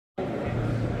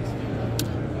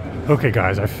Okay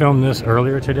guys, I filmed this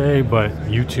earlier today, but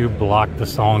YouTube blocked the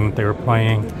song that they were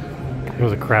playing. It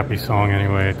was a crappy song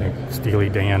anyway. I think Steely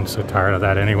Dan's so tired of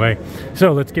that anyway.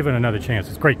 So let's give it another chance.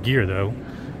 It's great gear though.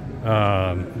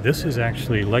 This is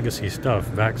actually legacy stuff,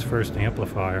 VAC's first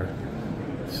amplifier.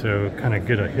 So kind of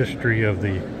get a history of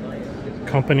the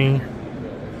company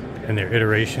and their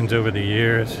iterations over the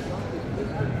years.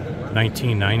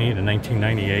 1990 to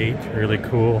 1998, really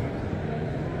cool.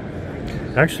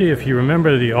 Actually, if you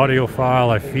remember the audio file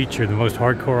I featured, the most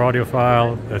hardcore audio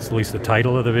file, that's at least the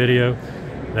title of the video,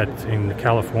 that's in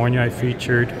California I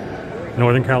featured,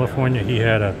 Northern California, he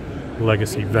had a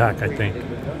legacy VAC, I think.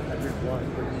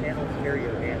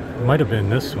 It might have been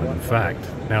this one, in fact,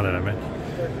 now that I mention it.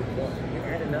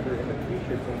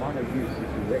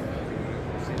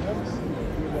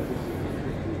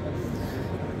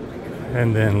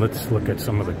 And then let's look at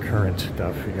some of the current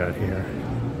stuff we got here.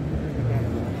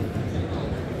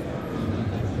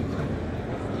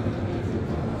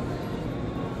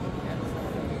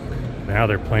 Now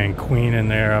they're playing Queen in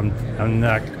there. I'm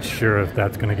not sure if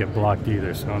that's going to get blocked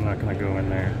either, so I'm not going to go in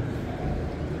there.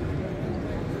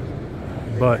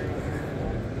 But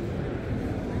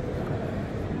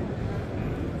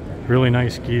really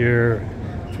nice gear.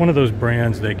 It's one of those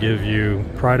brands that give you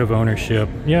pride of ownership.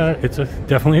 Yeah, it's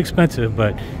definitely expensive,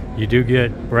 but you do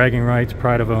get bragging rights,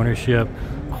 pride of ownership,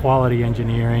 quality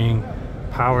engineering,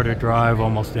 power to drive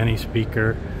almost any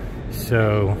speaker.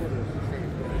 So,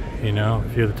 you know,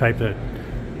 if you're the type that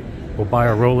will buy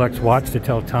a Rolex watch to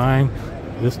tell time,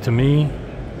 this to me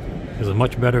is a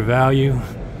much better value.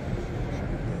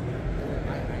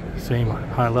 Same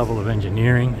high level of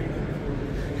engineering.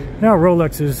 Now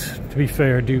Rolexes, to be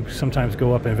fair, do sometimes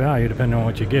go up in value depending on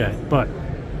what you get, but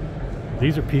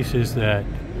these are pieces that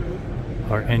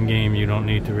are end game. You don't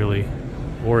need to really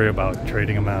worry about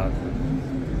trading them out.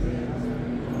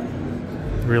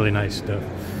 Really nice stuff.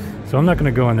 So I'm not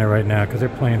going to go in there right now because they're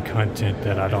playing content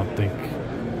that I don't think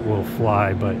will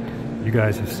fly, but you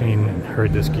guys have seen and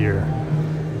heard this gear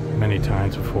many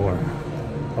times before.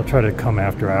 I'll try to come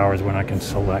after hours when I can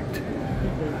select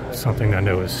something I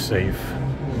know is safe.